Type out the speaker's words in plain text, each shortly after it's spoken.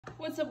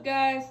What's up,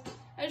 guys?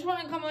 I just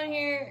want to come on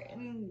here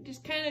and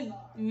just kind of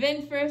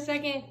vent for a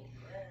second.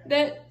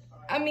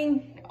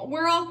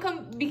 We're all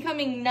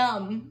becoming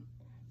numb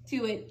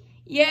to it.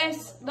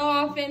 Yes, the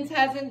offense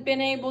hasn't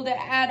been able to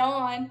add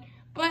on,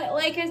 but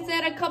like I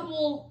said a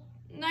couple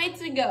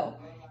nights ago,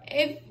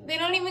 if they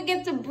don't even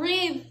get to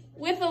breathe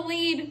with a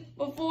lead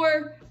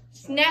before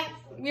snap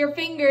your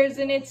fingers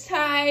and it's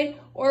tied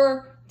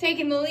or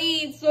taking the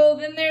lead, so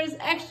then there's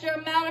extra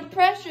amount of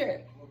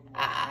pressure.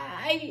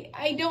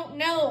 I don't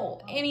know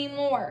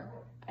anymore.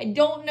 I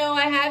don't know.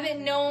 I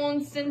haven't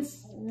known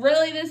since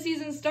really the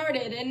season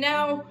started, and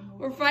now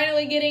we're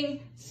finally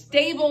getting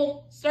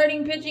stable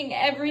starting pitching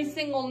every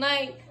single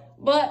night.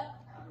 But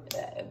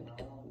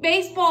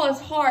baseball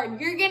is hard.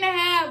 You're gonna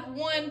have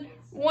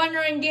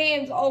one-run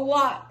games a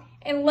lot.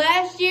 And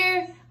last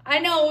year, I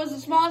know it was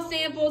a small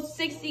sample,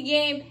 60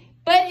 game,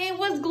 but it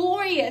was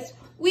glorious.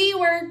 We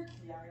were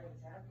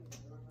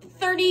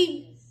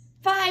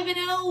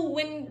 35-0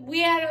 when we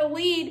had a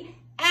lead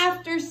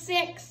after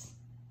 6.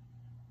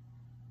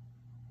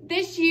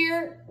 This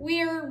year,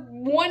 we are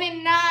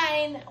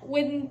 1-9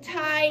 when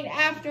tied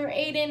after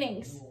 8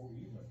 innings.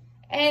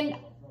 And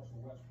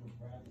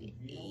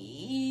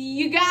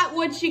you got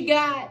what you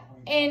got.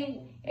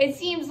 And it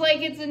seems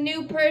like it's a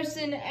new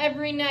person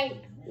every night.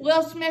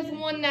 Will Smith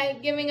one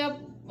night giving up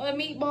a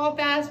meatball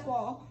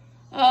fastball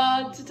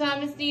to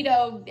Thomas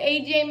Nido.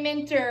 AJ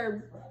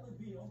Minter.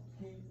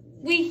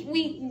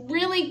 We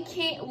really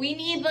can't. We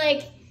need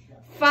like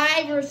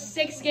 5 or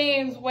 6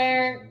 games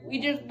where we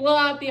just blow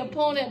out the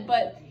opponent,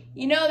 but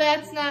you know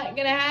that's not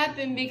going to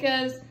happen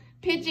because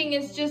pitching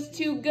is just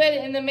too good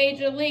in the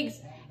major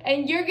leagues.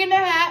 And you're going to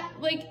have,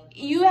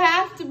 you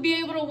have to be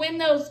able to win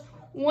those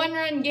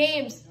one-run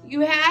games.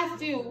 You have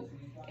to.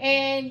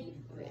 And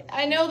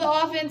I know the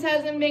offense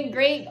hasn't been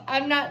great.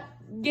 I'm not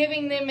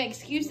giving them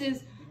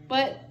excuses,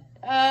 but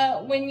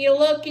when you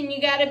look and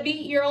you got to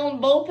beat your own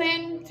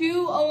bullpen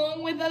too,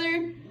 along with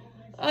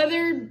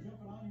other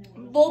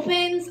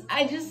bullpens,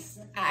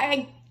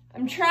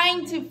 I'm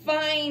trying to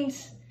find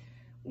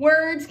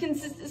words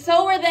consistent.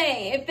 So are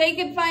they. If they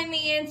could find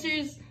the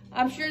answers,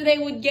 I'm sure they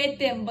would get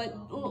them. But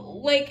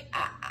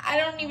I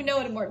don't even know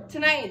anymore.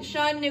 Tonight,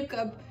 Sean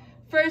Newcomb,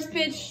 first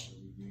pitch,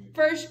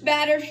 first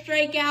batter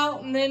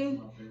strikeout, and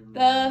then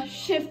the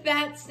shift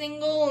bat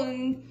single,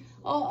 and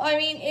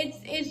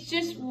it's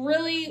just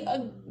really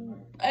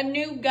a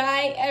new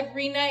guy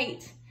every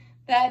night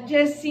that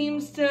just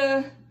seems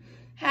to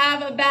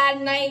have a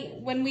bad night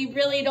when we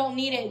really don't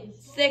need it.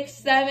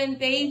 6th, 7th,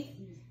 8th,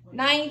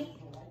 9th.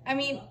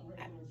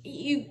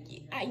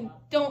 I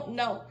don't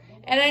know.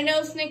 And I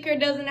know Snitker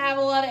doesn't have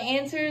a lot of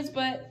answers,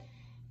 but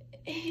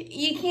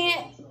you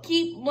can't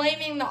keep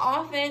blaming the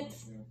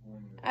offense.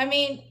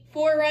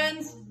 4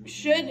 runs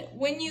should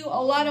win you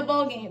a lot of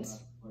ball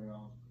games.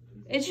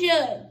 It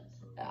should.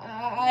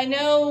 I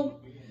know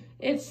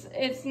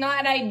it's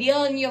not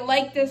ideal and you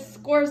like to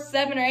score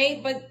 7 or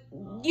 8, but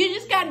you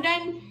just got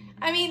done.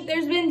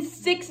 There's been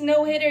 6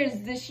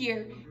 no-hitters this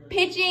year.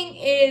 Pitching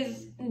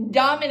is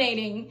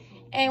dominating,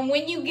 and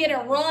when you get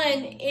a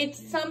run, it's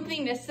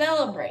something to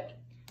celebrate.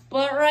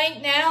 But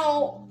right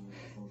now,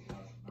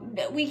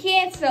 we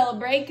can't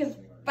celebrate because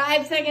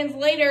 5 seconds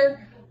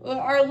later,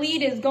 our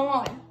lead is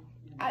gone.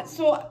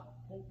 So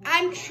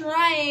I'm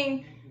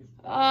trying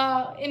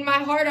in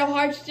my heart of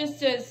hearts just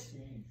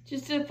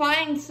to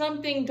find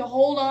something to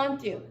hold on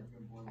to.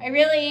 I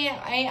really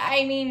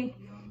am.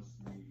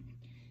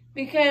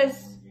 Because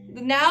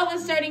now the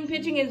starting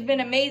pitching has been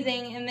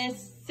amazing in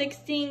this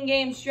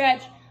 16-game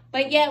stretch,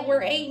 but yet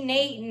we're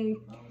 8-8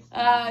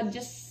 and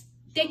just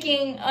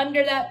sticking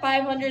under that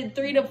 500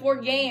 3 to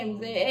 4 games.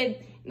 The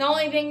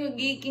only thing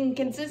we can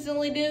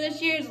consistently do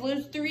this year is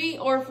lose 3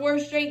 or 4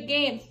 straight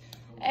games.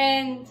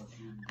 And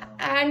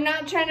I'm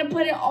not trying to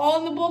put it all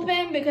in the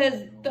bullpen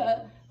because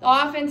the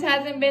offense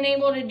hasn't been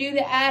able to do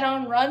the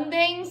add-on run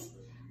things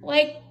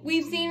like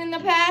we've seen in the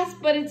past,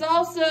 but it's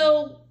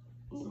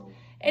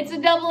a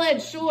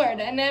double-edged sword.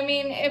 And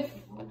if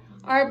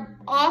our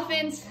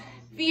offense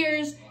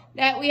fears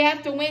that we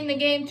have to win the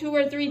game 2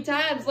 or 3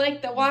 times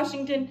like the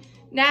Washington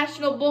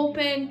National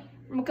bullpen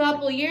from a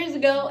couple of years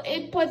ago,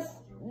 it puts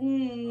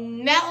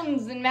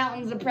mountains and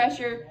mountains of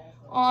pressure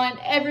on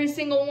every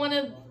single one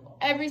of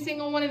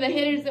the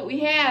hitters that we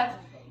have,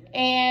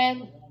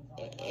 and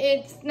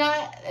it's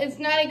not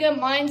a good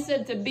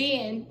mindset to be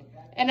in.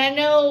 And I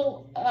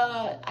know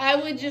I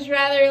would just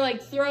rather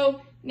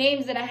throw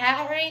names in a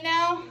hat right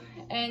now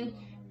and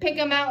pick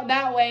them out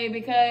that way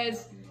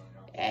because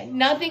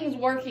nothing's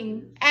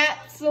working.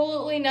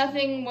 Absolutely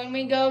nothing when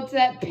we go to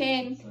that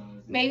pin.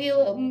 Maybe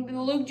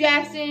Luke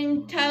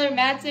Jackson, Tyler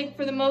Matzik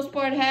for the most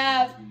part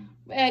have,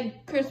 and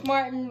Chris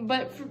Martin,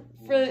 but for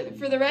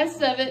the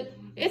rest of it,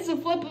 it's a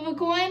flip of a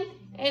coin,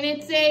 and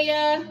it's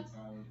a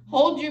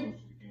hold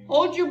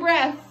your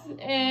breath,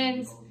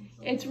 and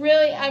it's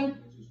really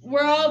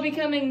we're all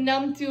becoming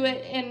numb to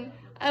it, and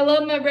I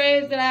love my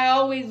Braves and I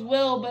always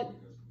will, but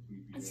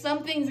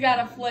something's got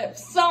to flip.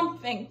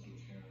 Something.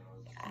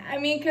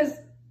 Because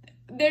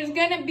there's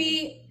going to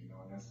be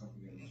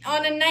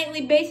on a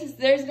nightly basis,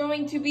 there's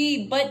going to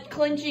be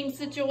butt-clenching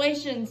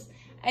situations.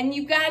 And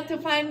you've got to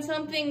find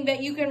something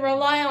that you can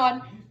rely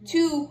on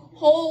to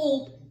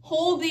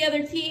hold the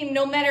other team,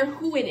 no matter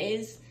who it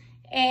is.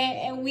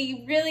 And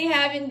we really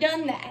haven't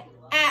done that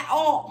at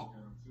all.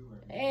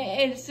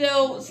 And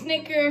so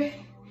Snitker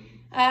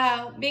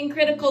being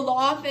critical of the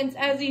offense,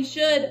 as he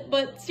should.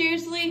 But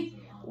seriously,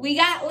 we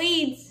got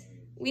leads.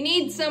 We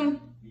need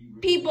some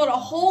people to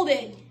hold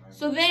it.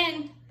 So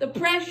then the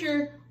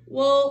pressure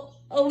will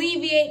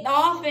alleviate the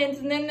offense,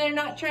 and then they're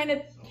not trying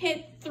to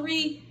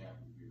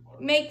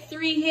make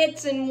three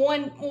hits in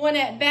one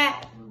at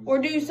bat or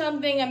do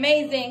something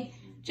amazing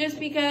just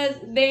because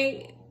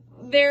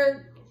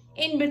they're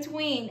in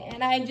between.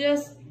 And I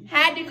just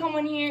had to come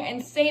in here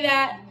and say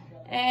that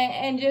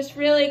and just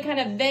really kind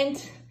of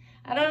vent.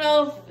 I don't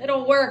know if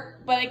it'll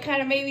work, but it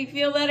kind of made me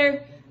feel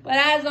better. But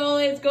as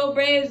always, go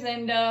Braves,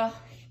 and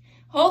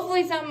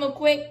hopefully something will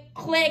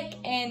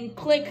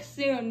click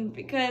soon,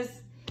 because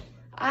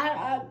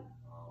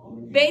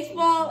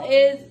baseball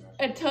is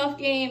a tough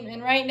game,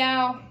 and right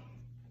now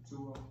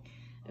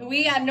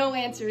we got no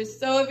answers.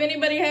 So if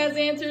anybody has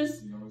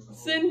answers,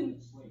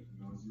 send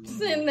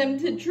them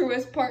to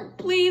Truist Park,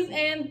 please,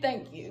 and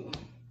thank you.